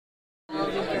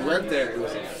worked there, it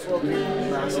was a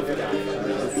fucking massive gap. It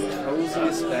was the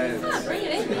coziest beds. Ah, bring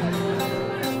it in.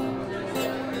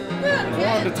 Go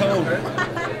on the toe.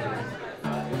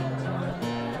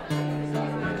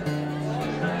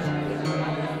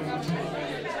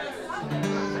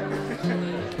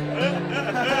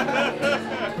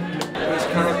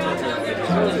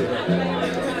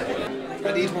 I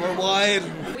need more wine.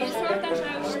 We'll sort that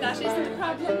out, that isn't the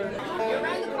problem. You're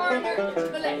around the corner to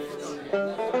the left.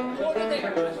 Over there.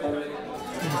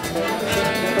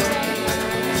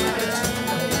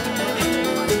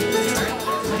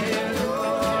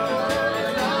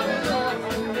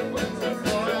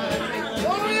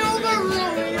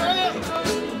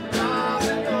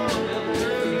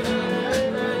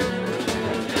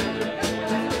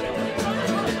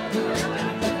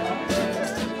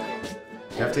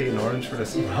 You have to eat an orange for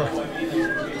this.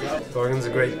 Lorcan's a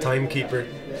great timekeeper,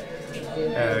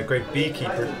 great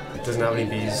beekeeper. Doesn't have any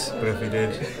bees, but if he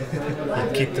did,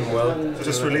 he'd keep them well.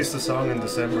 Just released a song in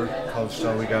December called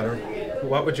Shall We Gather.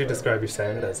 What would you describe your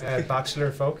sound as?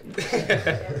 Bachelor folk. This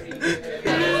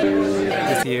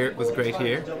year was a great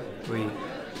year. We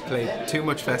played too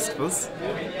much festivals.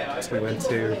 We went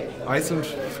to Iceland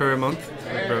for a month.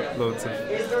 We wrote loads of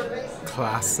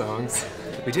class songs.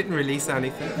 We didn't release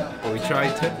anything, but we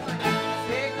tried to.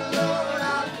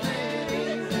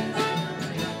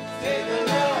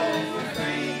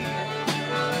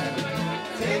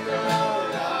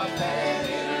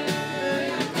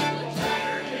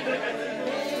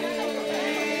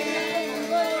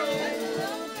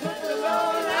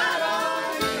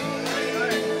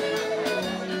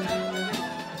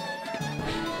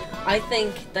 I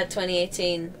think that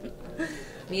 2018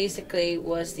 musically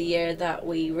was the year that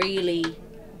we really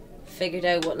figured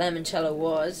out what Lemoncello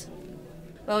was.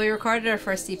 Well, we recorded our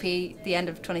first EP the end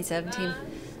of 2017,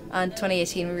 and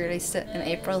 2018 we released it in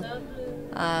April,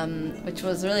 which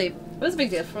was a big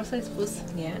deal for us, I suppose.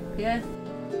 Yeah. Yeah.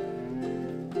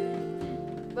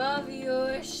 Above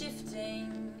your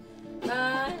shifting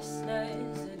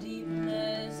vastness, the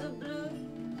deepness of blue.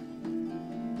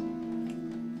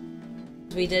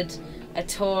 We did a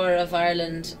tour of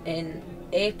Ireland in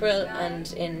April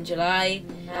and in July,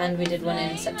 and we did one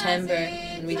in September,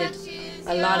 and we did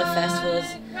a lot of festivals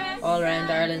all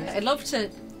around Ireland. I'd love to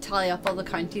tally up all the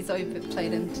counties that we've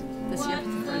played in this year for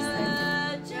the first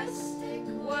time. Majestic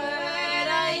word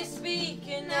I speak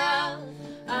now,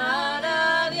 out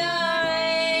of your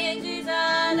ages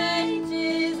and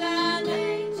ages and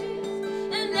ages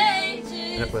and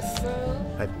ages. With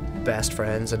my best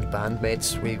friends and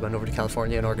bandmates, we went over to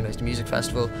California and organised a music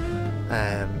festival.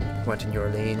 Went to New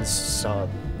Orleans, saw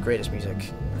greatest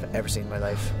music I've ever seen in my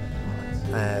life.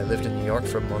 Lived in New York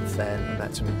for a month then and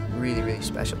met some really, really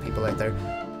special people out there.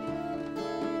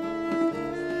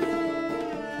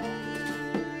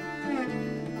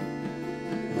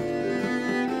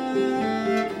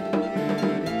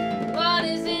 What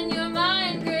is in your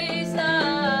mind, grey stars,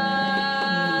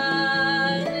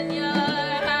 in your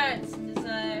heart's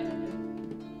desire?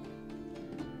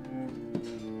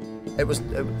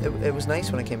 It was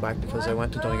nice when I came back because I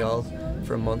went to Donegal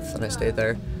for a month and I stayed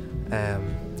there,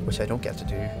 which I don't get to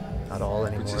do at all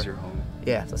anymore. Which is your home?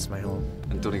 Yeah, that's my home.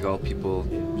 And Donegal people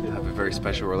have a very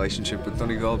special relationship with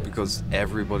Donegal because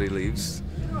everybody leaves.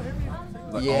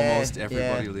 Like almost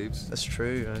everybody leaves. That's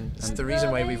true, and it's the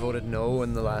reason why we voted no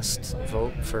in the last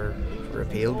vote for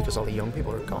repeal, because all the young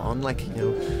people are gone, like, you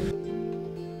know.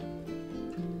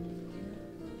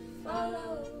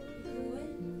 Follow the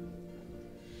wind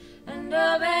and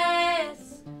obey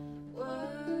its word.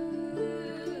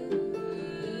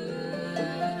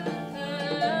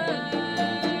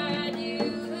 You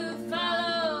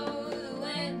follow the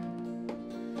wind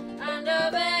and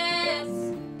obey its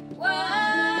word.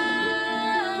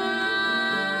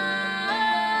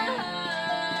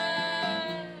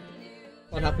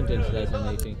 What happened in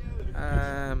 2018?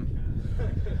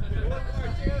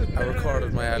 I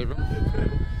recorded my album.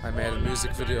 I made a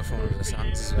music video for one of the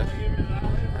songs as well.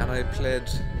 And I played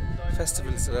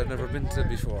festivals that I'd never been to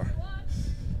before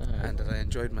and that I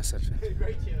enjoyed myself in.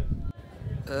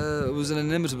 It was an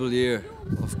inimitable year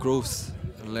of growth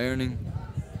and learning.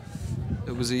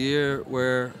 It was a year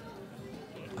where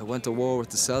I went to war with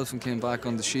the self and came back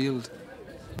on the shield.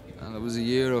 And it was a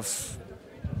year of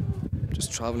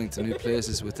just travelling to new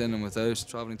places within and without,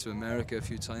 travelling to America a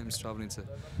few times, travelling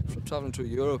through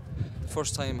Europe. The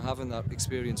first time having that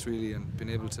experience really and being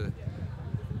able to,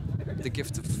 the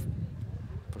gift of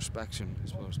perspection, I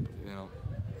suppose, you know,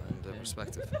 and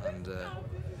perspective, and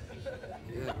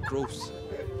yeah, growth,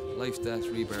 life, death,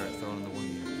 rebirth, all in the one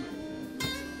year.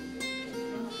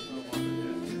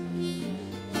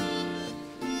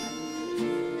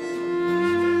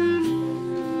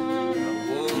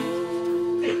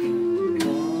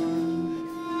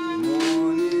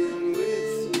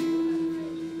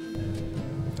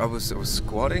 was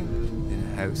squatting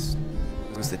in a house.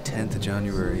 It was the 10th of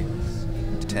January,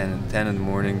 10 in the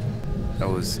morning. I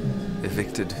was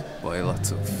evicted by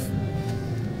lots of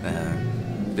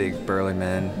big burly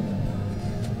men.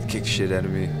 They kicked shit out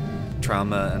of me.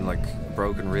 Trauma and like a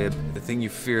broken rib. The thing you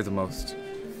fear the most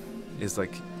is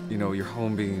like, you know, your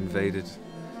home being invaded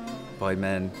by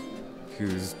men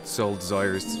whose sole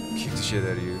desire is to kick the shit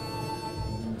out of you.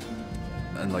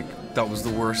 And like, that was the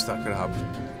worst that could happen.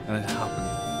 And it happened.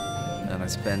 And I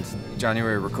spent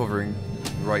January recovering,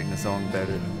 writing a song about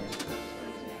it.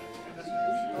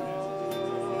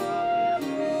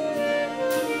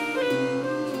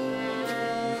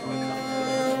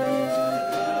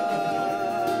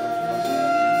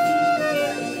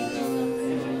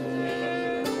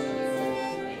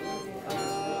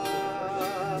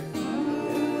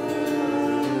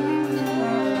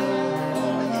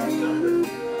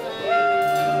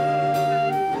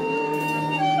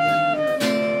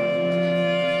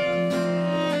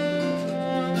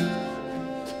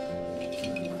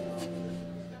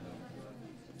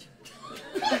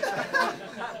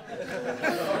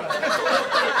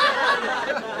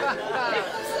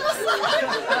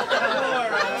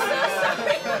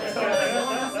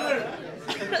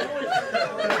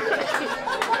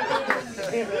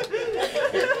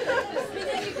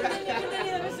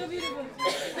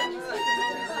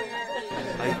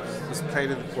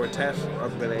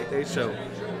 On the Late Late Show.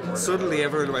 Suddenly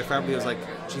everyone in my family was like,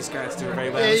 geez, Gareth's doing very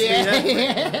well.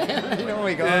 Oh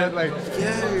my god, like,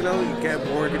 yeah, you know, you get a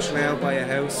mortgage now, buy a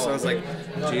house. So I was like,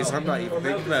 geez, I'm not even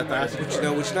thinking about that. But you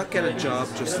know, we should not get a job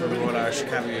just in the Royal Irish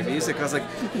Academy of Music. I was like,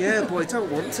 yeah, but I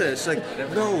don't want to. She's like,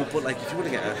 no, but like, if you want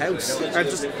to get a house. And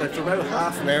just like for about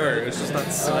half an hour, it was just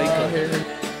that cycle.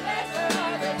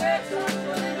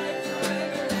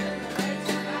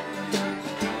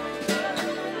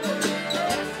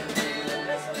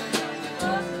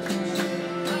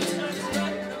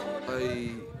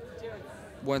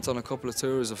 Went on a couple of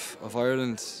tours of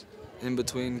Ireland in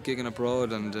between gigging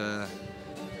abroad, and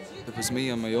it was me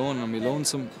on my own, on my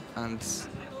lonesome, and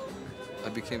I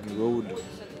became road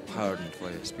hardened by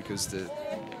it because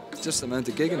just the amount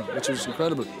of gigging, which was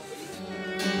incredible.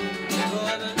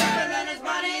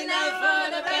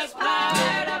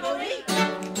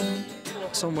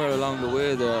 Somewhere along the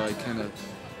way there, I kind of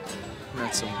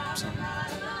met some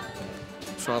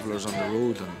travellers on the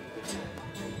road,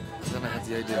 and then I had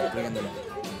the idea of bringing them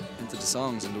into the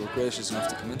songs, and they were gracious enough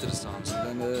to come into the songs,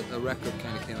 and then a record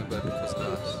kind of came about because of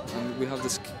that. And we have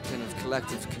this kind of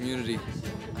collective community,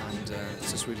 and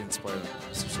it's just really inspiring.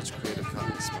 It's such a creative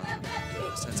catalyst, man.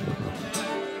 Sensible.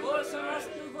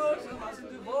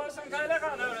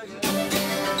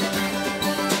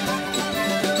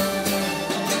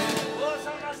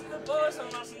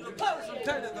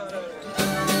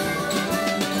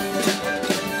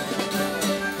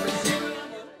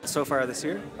 So far this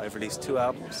year, I've released 2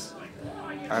 albums,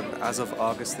 and as of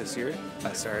August this year,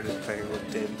 I started playing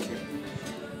with David Keenan,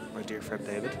 my dear friend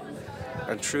David,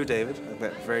 and through David, I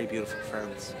met very beautiful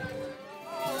friends.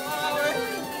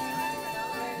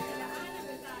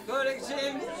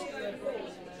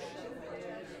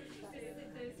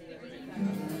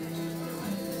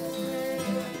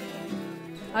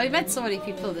 I met so many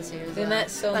people this year. We met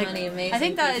so many amazing people. I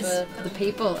think that is, the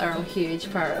people are a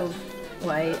huge part of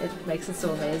why it makes it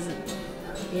so amazing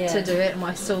to do it, and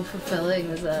why it's so fulfilling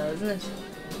as well, isn't it?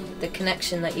 The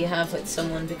connection that you have with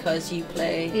someone because you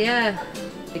play,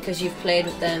 because you've played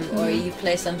with them, or you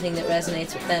play something that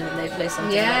resonates with them and they play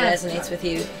something that resonates with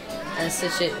you, and it's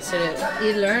such a sort of,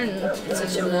 you learn, it's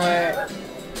such a more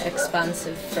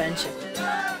expansive friendship.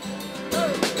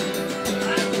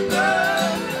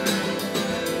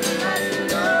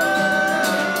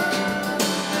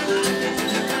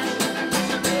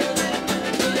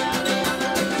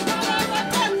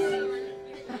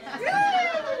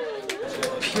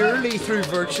 Purely through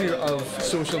virtue of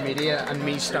social media and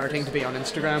me starting to be on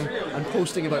Instagram and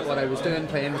posting about what I was doing,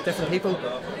 playing with different people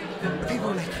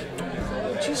were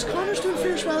like, geez, Conor's doing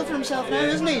fierce well for himself now,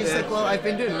 isn't he? It's like, well, I've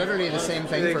been doing literally the same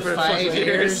thing for 5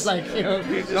 years. Like, you know,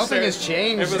 nothing has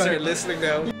changed. Everyone's started listening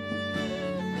now.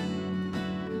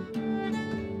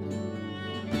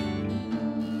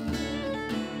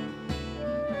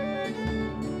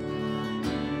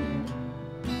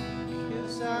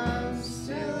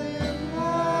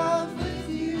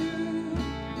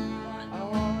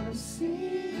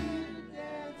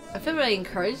 I feel very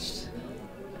encouraged.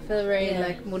 I feel very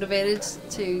like motivated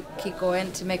to keep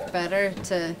going, to make better,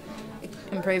 to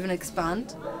improve and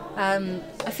expand.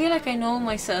 I feel like I know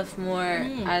myself more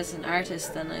as an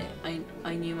artist than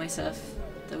I knew myself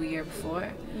the year before.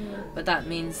 But that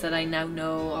means that I now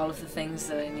know all of the things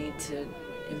that I need to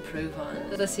improve on.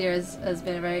 This year has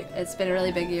been it's been a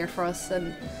really big year for us,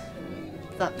 and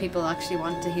that people actually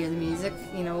want to hear the music,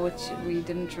 you know, which we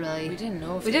didn't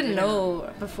know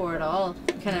before at all.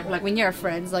 Kind of like when you're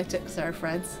friends, like, because they're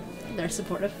friends, they're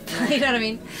supportive, you know what I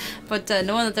mean? But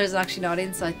knowing that there's actually an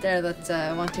audience out there that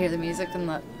want to hear the music and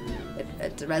that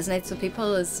it resonates with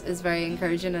people is very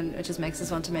encouraging, and it just makes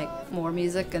us want to make more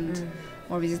music and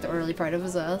more music that we're really proud of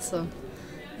as well. So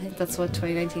I think that's what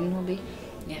 2019 will be.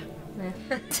 Yeah.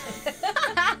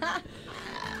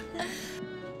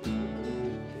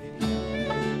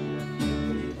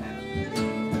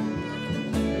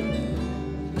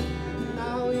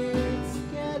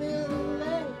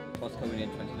 What's coming in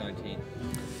 2019?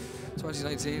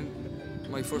 2019,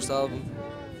 my first album.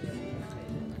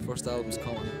 My first album's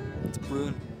coming. It's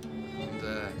brewing, and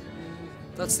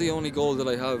that's the only goal that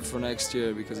I have for next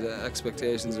year, because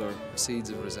expectations are seeds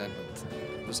of resentment.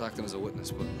 I'm just acting as a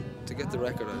witness, but to get the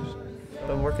record out.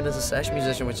 I'm working as a session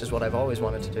musician, which is what I've always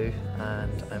wanted to do,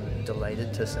 and I'm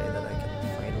delighted to say that I can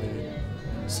finally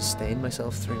sustain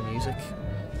myself through music.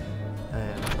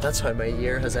 That's how my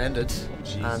year has ended,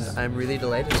 and I'm really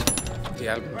delighted. The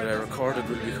album that I recorded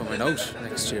will be coming out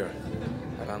next year,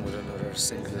 along with another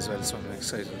single as well, so I'm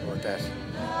excited about that.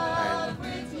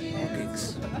 More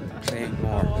gigs, playing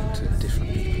more to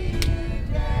different people.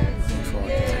 Looking forward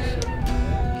to that.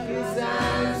 'Cause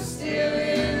I'm still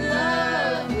in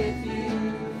love with you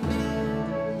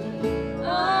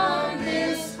on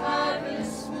this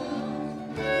harvest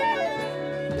moon.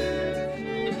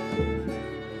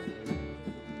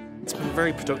 It's been a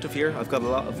very productive year. I've got a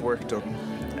lot of work done.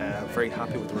 I'm very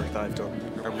happy with the work that I've done.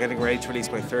 I'm getting ready to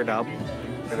release my third album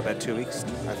in about 2 weeks.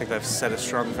 I think I've set a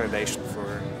strong foundation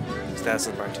for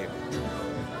 2019.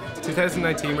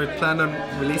 2019, we're planning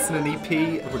on releasing an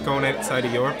EP. We're going outside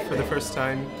of Europe for the first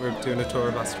time. We're doing a tour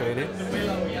of Australia,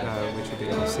 which will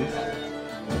be awesome.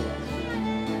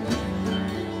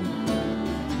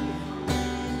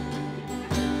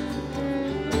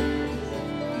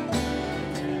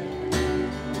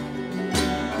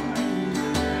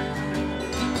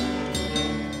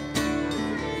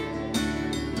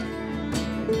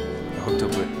 I hooked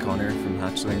up with Conor from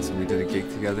Hatchlings and we did a gig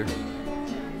together,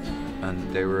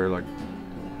 and they were like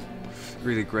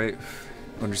really great,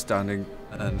 understanding,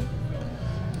 and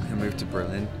I moved to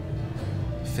Berlin,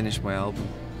 finished my album.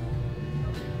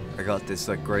 I got this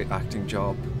like great acting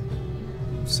job,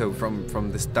 so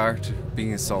from the start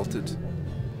being assaulted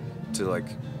to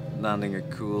like landing a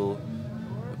cool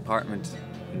apartment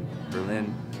in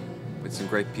Berlin with some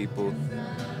great people,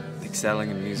 excelling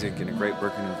in music in a great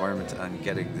working environment, and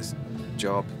getting this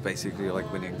job, basically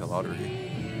like winning the lottery.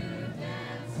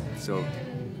 So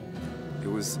it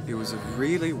was a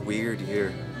really weird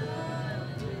year.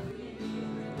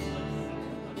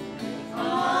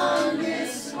 On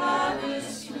this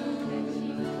harvest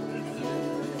moon,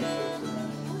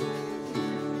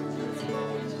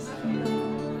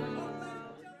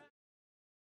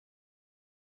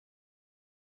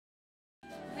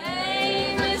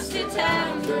 hey, Mr.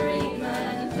 Tambourine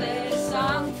Man, play a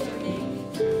song for me.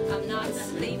 I'm not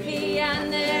sleepy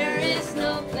and there is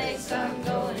no place I'm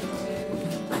going to.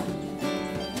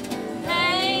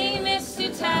 Hey,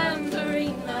 Mr.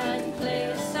 Tambourine Man, play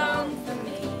a song for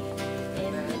me.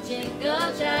 In the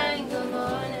jingle jangle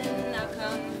morning, I'll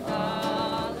come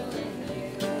following you.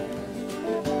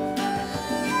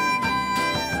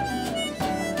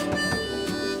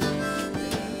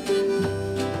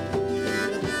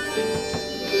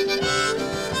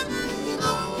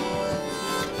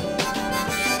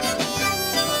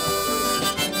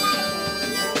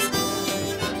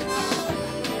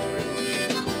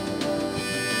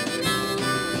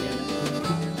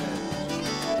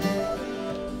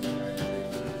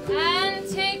 And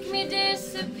take me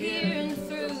disappearing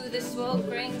through the smoke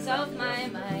rings of my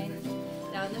mind,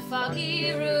 down the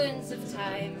foggy ruins of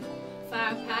time,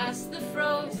 far past the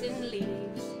frozen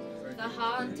leaves, the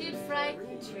haunted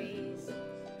frightened trees,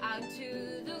 out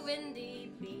to the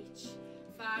windy beach.